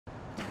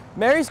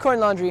Mary's Coin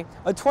Laundry,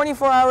 a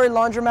 24-hour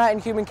laundromat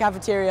and Cuban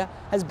cafeteria,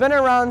 has been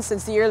around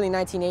since the early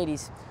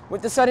 1980s.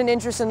 With the sudden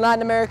interest in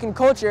Latin American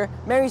culture,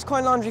 Mary's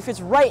Coin Laundry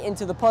fits right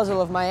into the puzzle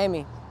of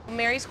Miami.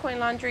 Mary's Coin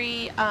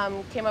Laundry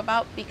came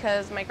about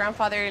because my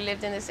grandfather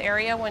lived in this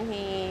area when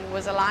he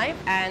was alive,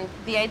 and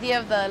the idea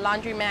of the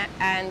laundromat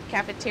and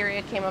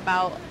cafeteria came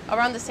about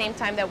around the same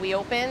time that we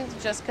opened,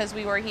 just because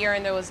we were here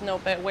and there was no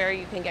but where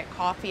you can get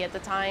coffee at the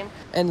time.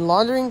 And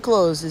laundering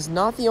clothes is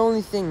not the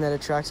only thing that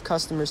attracts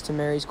customers to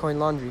Mary's Coin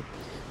Laundry.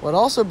 What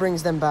also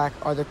brings them back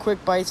are the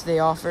quick bites they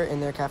offer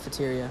in their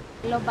cafeteria.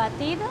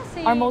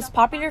 Our most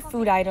popular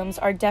food items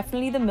are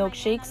definitely the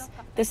milkshakes,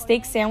 the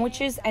steak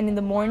sandwiches, and in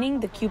the morning,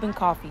 the Cuban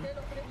coffee.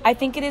 I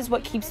think it is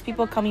what keeps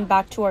people coming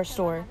back to our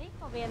store.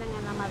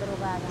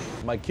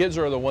 My kids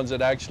are the ones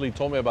that actually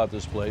told me about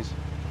this place,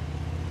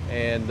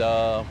 and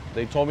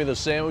they told me the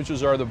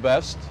sandwiches are the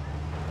best.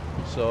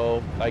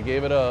 So I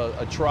gave it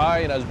a try,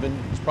 and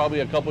it's probably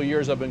a couple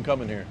years I've been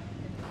coming here.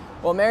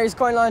 Well, Mary's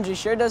Coin Laundry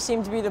sure does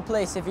seem to be the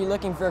place if you're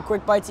looking for a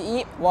quick bite to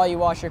eat while you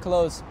wash your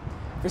clothes.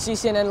 For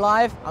CCNN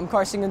Live, I'm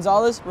Carson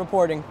Gonzalez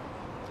reporting.